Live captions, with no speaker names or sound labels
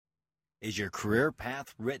Is your career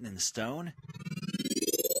path written in stone?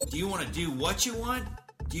 Do you want to do what you want?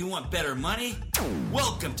 Do you want better money?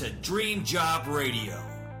 Welcome to Dream Job Radio.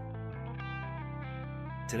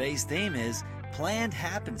 Today's theme is planned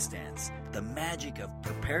happenstance, the magic of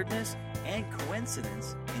preparedness and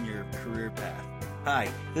coincidence in your career path. Hi,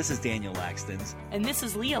 this is Daniel Laxtons. And this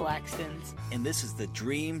is Leah Laxtons. And this is the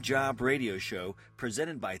Dream Job Radio Show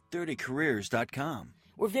presented by 30careers.com.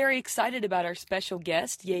 We're very excited about our special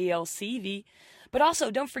guest, Yael Seavey. But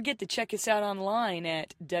also, don't forget to check us out online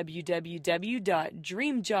at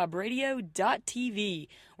www.dreamjobradio.tv,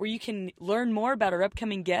 where you can learn more about our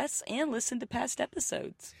upcoming guests and listen to past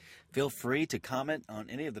episodes. Feel free to comment on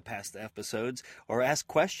any of the past episodes or ask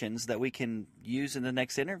questions that we can use in the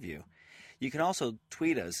next interview. You can also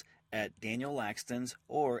tweet us at Daniel Laxtons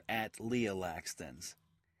or at Leah Laxtons.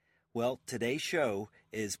 Well, today's show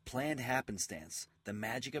is Planned Happenstance, the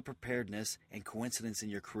magic of preparedness and coincidence in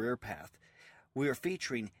your career path. We are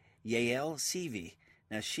featuring Yael Seavey.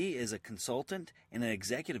 Now, she is a consultant and an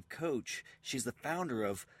executive coach. She's the founder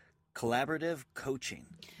of Collaborative Coaching.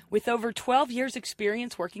 With over 12 years'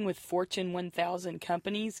 experience working with Fortune 1000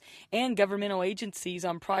 companies and governmental agencies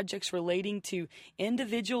on projects relating to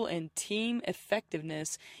individual and team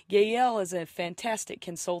effectiveness, Yael is a fantastic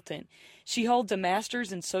consultant. She holds a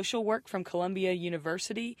master's in social work from Columbia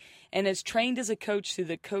University and is trained as a coach through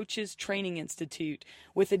the Coaches Training Institute,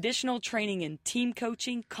 with additional training in team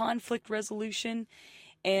coaching, conflict resolution,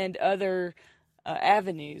 and other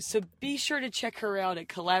avenues. So be sure to check her out at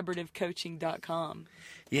collaborativecoaching.com.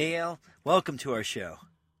 Yael, welcome to our show.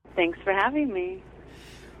 Thanks for having me.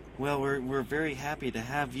 Well, we're very happy to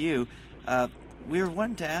have you. We were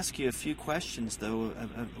wanting to ask you a few questions, though,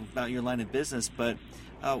 about your line of business, but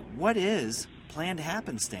what is planned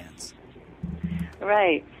happenstance?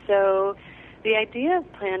 Right. So the idea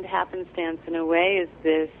of planned happenstance, in a way, is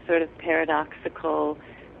this sort of paradoxical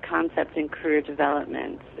concept in career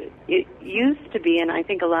development. It used to be, and I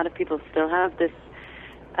think a lot of people still have this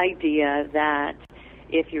idea, that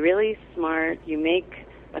if you're really smart, you make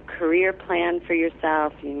a career plan for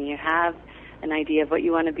yourself, and you have an idea of what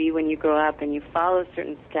you want to be when you grow up, and you follow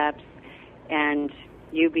certain steps, and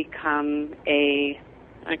you become an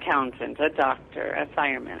accountant, a doctor, a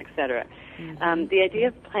fireman, etc. Mm-hmm. The idea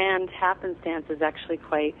of planned happenstance is actually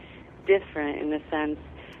quite different in the sense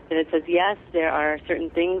that it says, yes, there are certain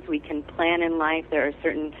things we can plan in life, there are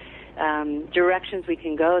certain directions we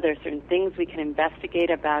can go, there are certain things we can investigate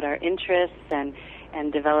about our interests and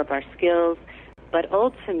develop our skills, but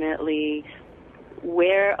ultimately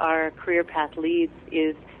where our career path leads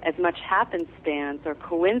is as much happenstance or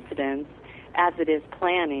coincidence as it is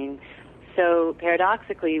planning. So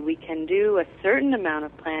paradoxically, we can do a certain amount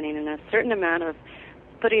of planning and a certain amount of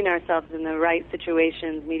putting ourselves in the right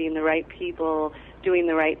situations, meeting the right people, doing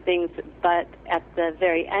the right things, but at the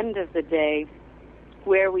very end of the day,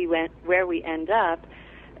 where we end up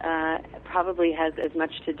probably has as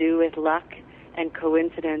much to do with luck and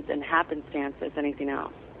coincidence and happenstance as anything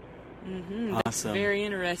else. Mm-hmm. Awesome. That's very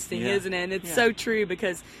interesting, Yeah. isn't it? And it's so true,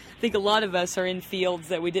 because I think a lot of us are in fields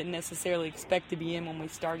that we didn't necessarily expect to be in when we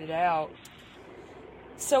started out.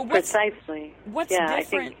 So Precisely. What's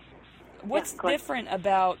different? What's different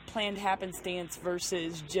about planned happenstance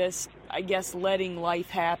versus just, I guess, letting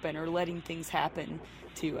life happen or letting things happen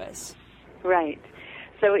to us? Right.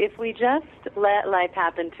 So if we just let life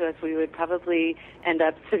happen to us, we would probably end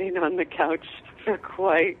up sitting on the couch for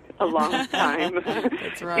quite a long time.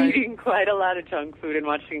 That's right. Eating quite a lot of junk food and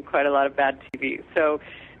watching quite a lot of bad TV. So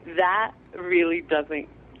that really doesn't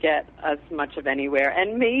get us much of anywhere.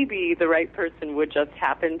 And maybe the right person would just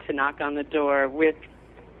happen to knock on the door with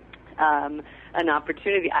an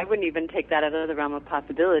opportunity. I wouldn't even take that out of the realm of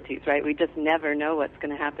possibilities, right? We just never know what's going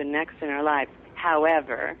to happen next in our lives.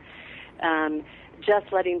 However,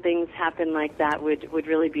 just letting things happen like that would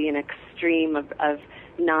really be an extreme of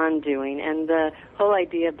non-doing. And the whole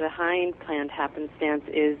idea behind planned happenstance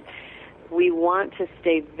is we want to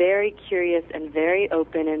stay very curious and very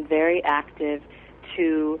open and very active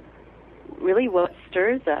to really what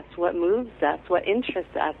stirs us, what moves us, what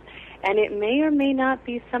interests us. And it may or may not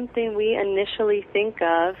be something we initially think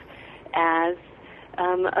of as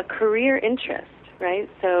a career interest, right?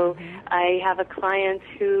 So I have a client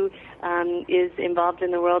who is involved in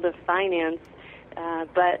the world of finance,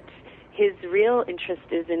 but his real interest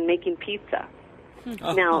is in making pizza.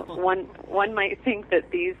 Now, one might think that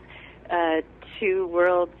these two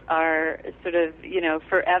worlds are sort of,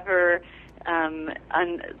 forever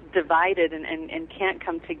undivided and can't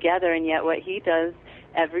come together, and yet what he does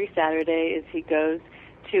every Saturday is he goes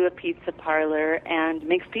to a pizza parlor and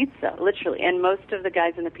makes pizza, literally. And most of the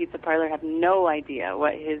guys in the pizza parlor have no idea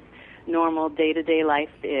what his normal day-to-day life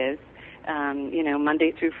is,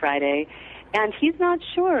 Monday through Friday. And he's not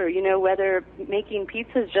sure, whether making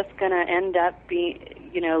pizza is just going to end up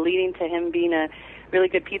leading to him being a really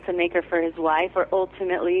good pizza maker for his wife, or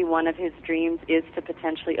ultimately one of his dreams is to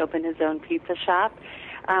potentially open his own pizza shop.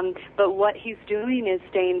 But what he's doing is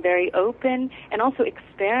staying very open and also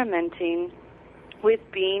experimenting with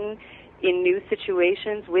being in new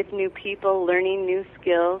situations, with new people, learning new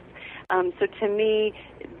skills. So to me,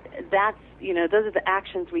 that's, those are the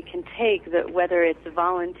actions we can take, that whether it's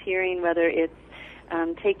volunteering, whether it's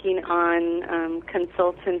taking on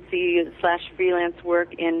consultancy / freelance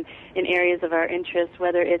work in areas of our interest,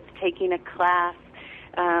 whether it's taking a class,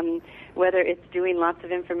 whether it's doing lots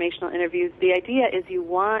of informational interviews. The idea is you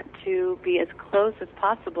want to be as close as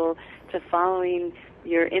possible to following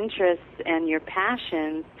your interests and your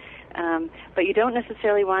passions, but you don't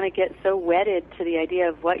necessarily want to get so wedded to the idea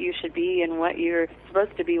of what you should be and what you're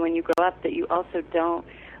supposed to be when you grow up that you also don't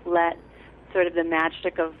let sort of the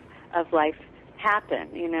magic of life happen,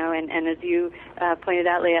 and as you pointed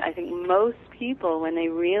out, Leah, I think most people, when they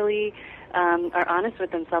really are honest with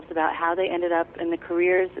themselves about how they ended up in the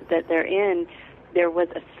careers that they're in, there was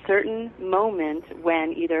a certain moment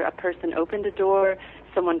when either a person opened a door,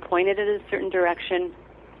 someone pointed it in a certain direction,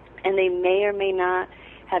 and they may or may not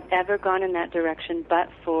have ever gone in that direction but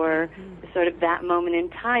for sort of that moment in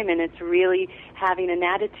time. And it's really having an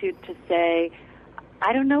attitude to say,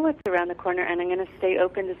 I don't know what's around the corner, and I'm going to stay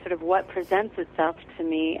open to sort of what presents itself to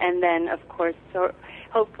me. And then, of course,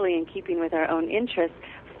 hopefully in keeping with our own interests,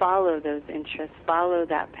 follow those interests, follow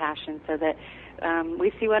that passion so that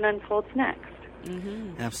we see what unfolds next.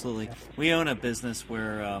 Absolutely. We own a business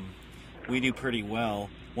where we do pretty well,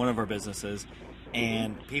 one of our businesses,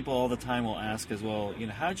 and people all the time will ask us, well,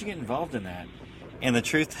 how did you get involved in that? And the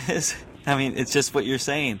truth is, it's just what you're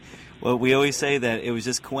saying. Well, we always say that it was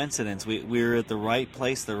just coincidence. We were at the right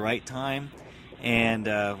place, the right time, and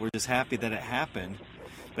we're just happy that it happened.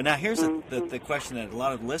 But now here's the question that a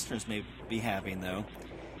lot of listeners may be having, though.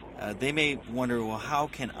 They may wonder, well, how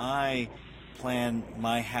can I plan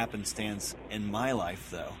my happenstance in my life,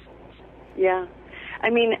 though? Yeah.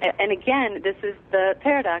 And again, this is the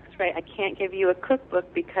paradox, right? I can't give you a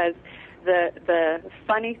cookbook because the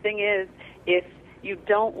funny thing is, if you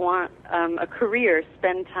don't want a career,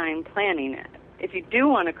 spend time planning it. If you do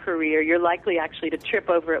want a career, you're likely actually to trip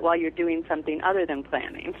over it while you're doing something other than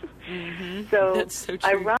planning. So, that's so true.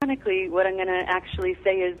 Ironically, what I'm going to actually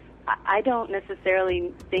say is I don't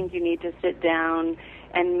necessarily think you need to sit down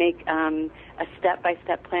and make a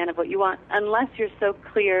step-by-step plan of what you want, unless you're so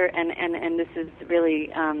clear, and this is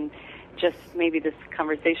really just maybe this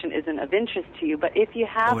conversation isn't of interest to you, but if you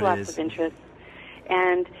have lots of interests,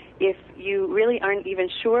 and if you really aren't even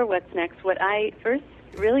sure what's next, what I first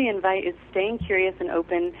really invite is staying curious and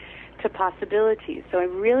open to possibilities. So I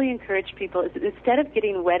really encourage people, instead of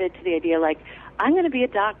getting wedded to the idea like, I'm going to be a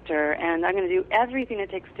doctor and I'm going to do everything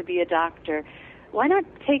it takes to be a doctor, why not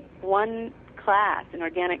take one class in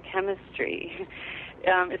organic chemistry,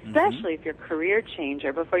 especially if you're a career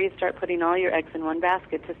changer, before you start putting all your eggs in one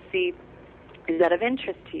basket, to see, is that of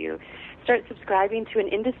interest to you? Start subscribing to an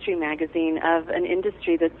industry magazine of an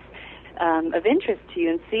industry that's of interest to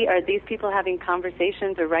you, and see, are these people having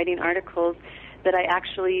conversations or writing articles that I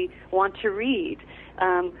actually want to read?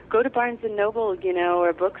 Go to Barnes & Noble, or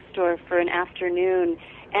a bookstore for an afternoon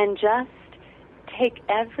and just take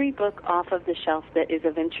every book off of the shelf that is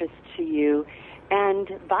of interest to you and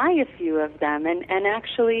buy a few of them and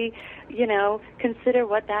actually, consider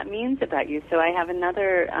what that means about you. So I have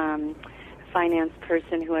another finance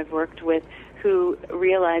person who I've worked with who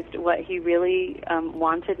realized what he really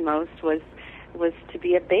wanted most was to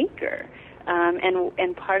be a baker.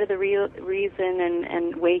 And part of the reason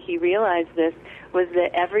and way he realized this was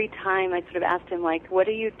that every time I sort of asked him, like, what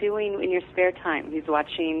are you doing in your spare time? He's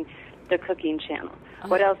watching the cooking channel.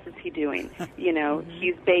 What else is he doing?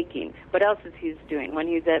 He's baking. What else is he doing? When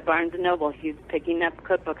he's at Barnes & Noble, he's picking up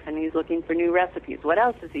cookbooks and he's looking for new recipes. What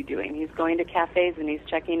else is he doing? He's going to cafes and he's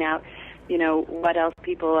checking out, what else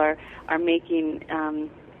people are making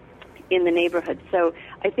in the neighborhood. So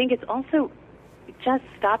I think it's also just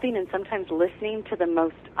stopping and sometimes listening to the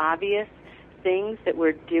most obvious things that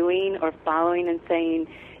we're doing or following and saying,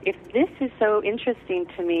 if this is so interesting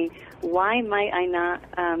to me, why might I not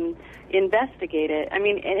investigate it? And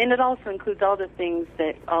it also includes all the things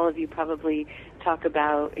that all of you probably talk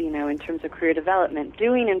about, in terms of career development,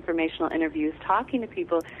 doing informational interviews, talking to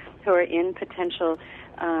people who are in potential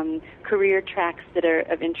career tracks that are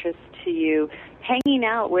of interest to you, hanging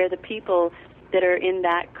out where the people that are in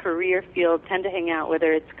that career field tend to hang out,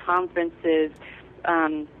 whether it's conferences,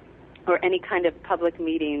 or any kind of public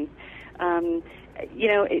meetings.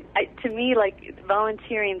 To me, like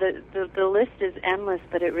volunteering, the list is endless,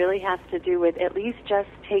 but it really has to do with at least just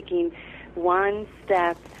taking one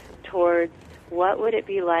step towards what would it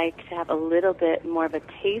be like to have a little bit more of a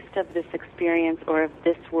taste of this experience or of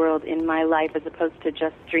this world in my life as opposed to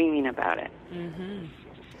just dreaming about it. Mm-hmm.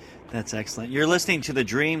 That's excellent. You're listening to the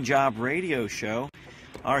Dream Job Radio Show.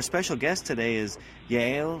 Our special guest today is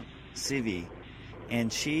Yael Sivi,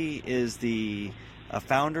 and she is the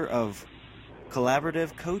founder of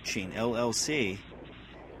Collaborative Coaching, LLC.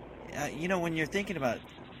 When you're thinking about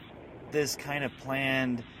this kind of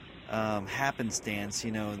planned happenstance,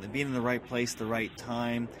 being in the right place, the right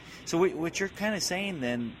time. So what you're kind of saying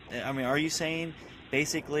then, are you saying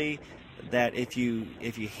basically that if you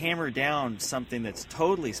hammer down something that's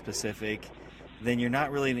totally specific, then you're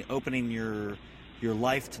not really opening your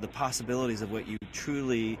life to the possibilities of what you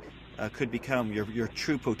truly could become, your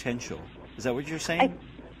true potential? Is that what you're saying?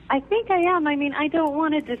 I think I am. I don't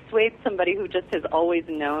want to dissuade somebody who just has always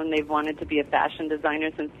known they've wanted to be a fashion designer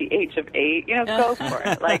since the age of 8. Go for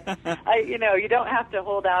it. You don't have to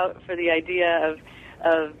hold out for the idea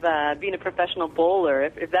of being a professional bowler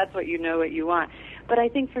if that's what what you want. But I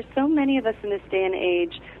think for so many of us in this day and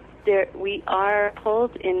age, we are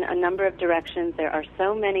pulled in a number of directions. There are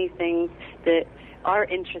so many things that are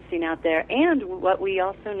interesting out there. And what we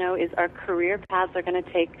also know is our career paths are going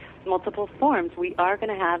to take multiple forms. We are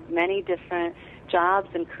going to have many different jobs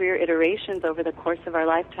and career iterations over the course of our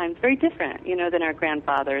lifetimes, very different, than our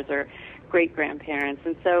grandfathers or great-grandparents.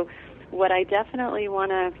 And so what I definitely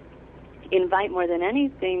want to invite more than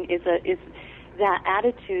anything is that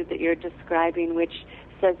attitude that you're describing, which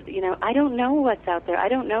says, I don't know what's out there. I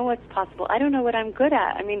don't know what's possible. I don't know what I'm good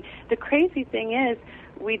at. The crazy thing is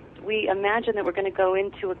we imagine that we're going to go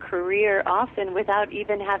into a career often without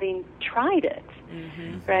even having tried it,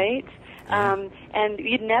 right? Yeah. And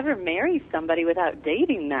you'd never marry somebody without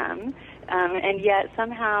dating them. And yet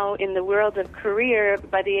somehow in the world of career,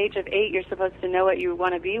 by the age of 8, you're supposed to know what you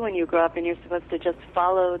want to be when you grow up, and you're supposed to just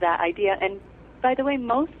follow that idea. And by the way,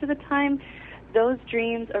 most of the time, those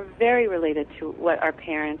dreams are very related to what our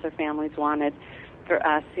parents or families wanted for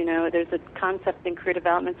us. There's a concept in career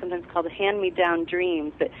development sometimes called hand-me-down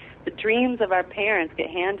dreams, that the dreams of our parents get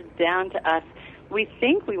handed down to us. We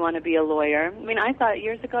think we want to be a lawyer. I thought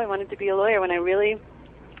years ago I wanted to be a lawyer. When I really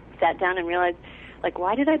sat down and realized,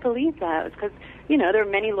 why did I believe that? It was because, there were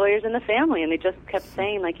many lawyers in the family, and they just kept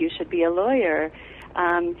saying, you should be a lawyer.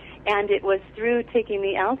 And it was through taking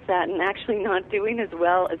the LSAT and actually not doing as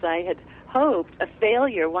well as I had hoped, a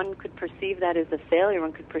failure. One could perceive that as a failure.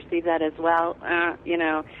 One could perceive that as,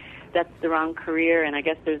 that's the wrong career, and I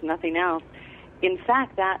guess there's nothing else. In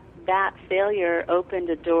fact, that failure opened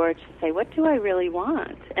a door to say, what do I really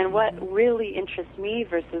want? And what really interests me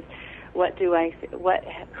versus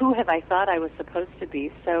who have I thought I was supposed to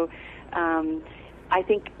be? So I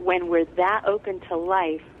think when we're that open to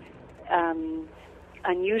life,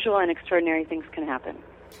 unusual and extraordinary things can happen.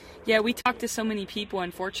 Yeah, we talk to so many people,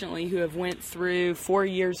 unfortunately, who have went through 4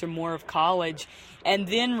 years or more of college and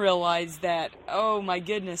then realize that, oh, my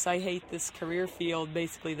goodness, I hate this career field,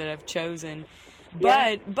 basically, that I've chosen.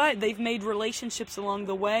 Yeah. But they've made relationships along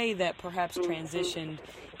the way that perhaps transitioned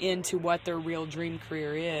into what their real dream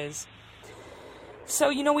career is. So,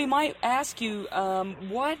 we might ask you,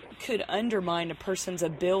 what could undermine a person's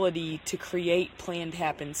ability to create planned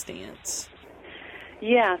happenstance?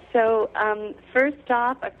 Yeah, so first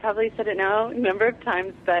off, I've probably said it now a number of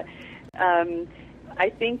times, but I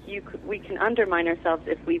think we can undermine ourselves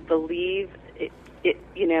if we believe it,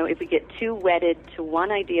 if we get too wedded to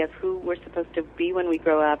one idea of who we're supposed to be when we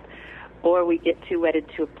grow up, or we get too wedded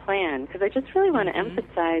to a plan. Because I just really want to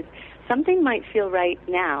emphasize, something might feel right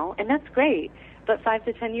now, and that's great, but 5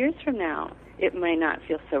 to 10 years from now, it might not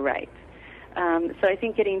feel so right. So I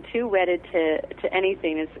think getting too wedded to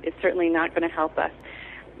anything is certainly not going to help us.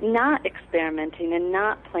 Not experimenting and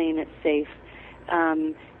not playing it safe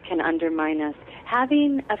can undermine us.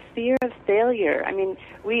 Having a fear of failure.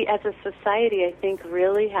 We as a society, I think,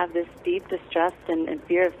 really have this deep distrust and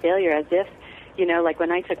fear of failure, as if, like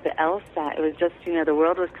when I took the LSAT, it was just, the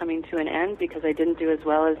world was coming to an end because I didn't do as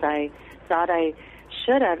well as I thought I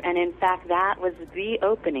should have. And in fact, that was the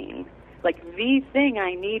opening, the thing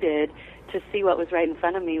I needed to see what was right in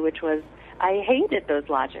front of me, which was I hated those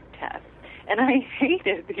logic tests. And I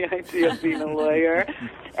hated the idea of being a lawyer.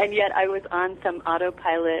 And yet I was on some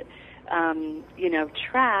autopilot,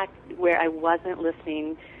 track where I wasn't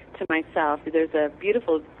listening to myself. There's a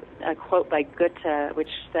beautiful quote by Goethe, which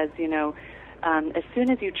says, as soon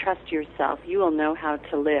as you trust yourself, you will know how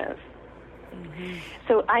to live.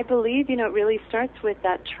 So I believe, it really starts with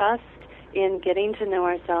that trust in getting to know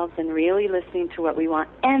ourselves and really listening to what we want,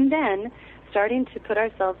 and then starting to put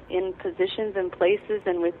ourselves in positions and places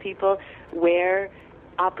and with people where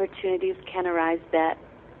opportunities can arise that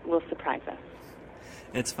will surprise us.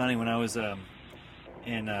 It's funny, when I was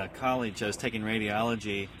in college, I was taking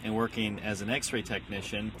radiology and working as an x-ray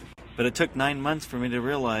technician, but it took 9 months for me to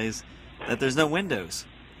realize that there's no windows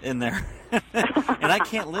in there. And I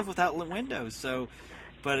can't live without windows. So,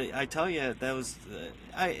 but I tell you, that was,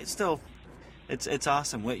 it's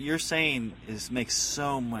awesome. What you're saying makes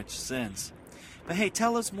so much sense. But hey,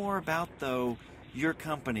 tell us more about, though, your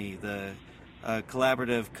company, the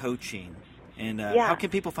Collaborative Coaching, and how can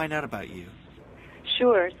people find out about you?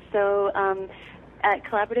 Sure. So at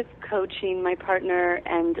Collaborative Coaching, my partner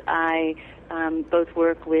and I both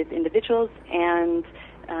work with individuals and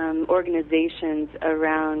organizations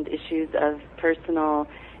around issues of personal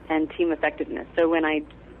and team effectiveness. So when I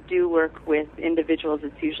do work with individuals,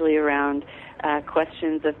 it's usually around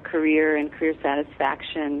questions of career and career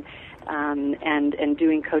satisfaction, and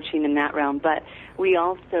doing coaching in that realm. But we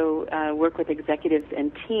also work with executives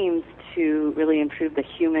and teams to really improve the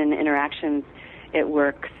human interactions at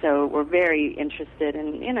work. So we're very interested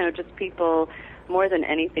in, just people, more than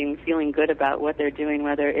anything, feeling good about what they're doing,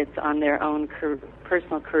 whether it's on their own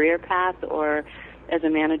personal career path or as a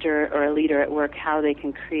manager or a leader at work, how they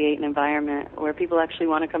can create an environment where people actually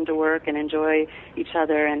want to come to work and enjoy each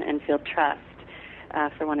other and feel trust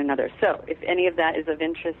for one another. So if any of that is of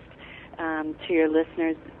interest to your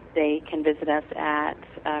listeners, they can visit us at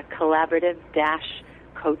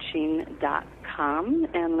collaborative-coaching.com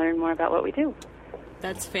and learn more about what we do.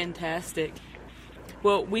 That's fantastic.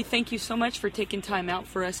 Well, we thank you so much for taking time out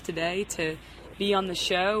for us today to be on the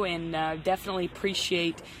show, and definitely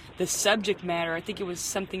appreciate the subject matter. I think it was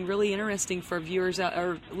something really interesting for viewers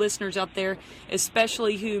or listeners out there,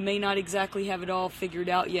 especially who may not exactly have it all figured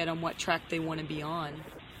out yet on what track they want to be on.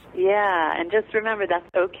 Yeah, and just remember, that's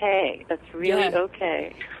okay. That's really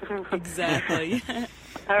okay. Exactly.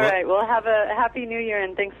 All right. Well, have a happy New Year,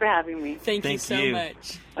 and thanks for having me. Thank you so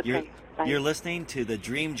much. Okay. You're listening to the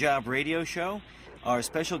Dream Job Radio Show. Our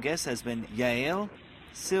special guest has been Yael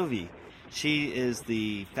Silvey. She is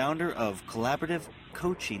the founder of Collaborative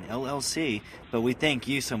Coaching, LLC. But we thank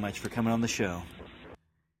you so much for coming on the show.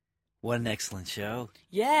 What an excellent show.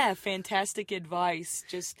 Yeah, fantastic advice.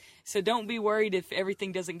 So don't be worried if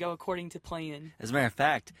everything doesn't go according to plan. As a matter of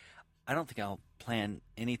fact, I don't think I'll plan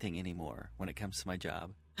anything anymore when it comes to my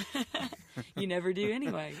job. You never do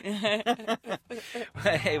anyway.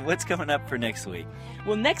 Hey, what's coming up for next week?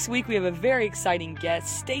 Well, next week we have a very exciting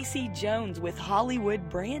guest, Stacey Jones with Hollywood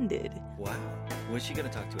Branded. Wow. What's she going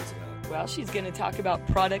to talk to us about? Well, she's going to talk about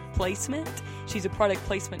product placement. She's a product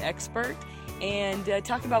placement expert, and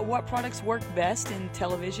talk about what products work best in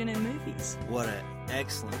television and movies. What an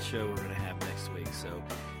excellent show we're going to have next week. So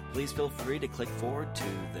please feel free to click forward to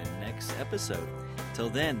the next episode. Till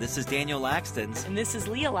then, this is Daniel Laxton. And this is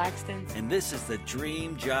Leah Laxton. And this is the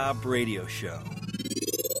Dream Job Radio Show.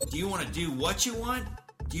 Do you want to do what you want?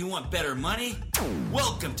 Do you want better money?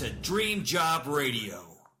 Welcome to Dream Job Radio.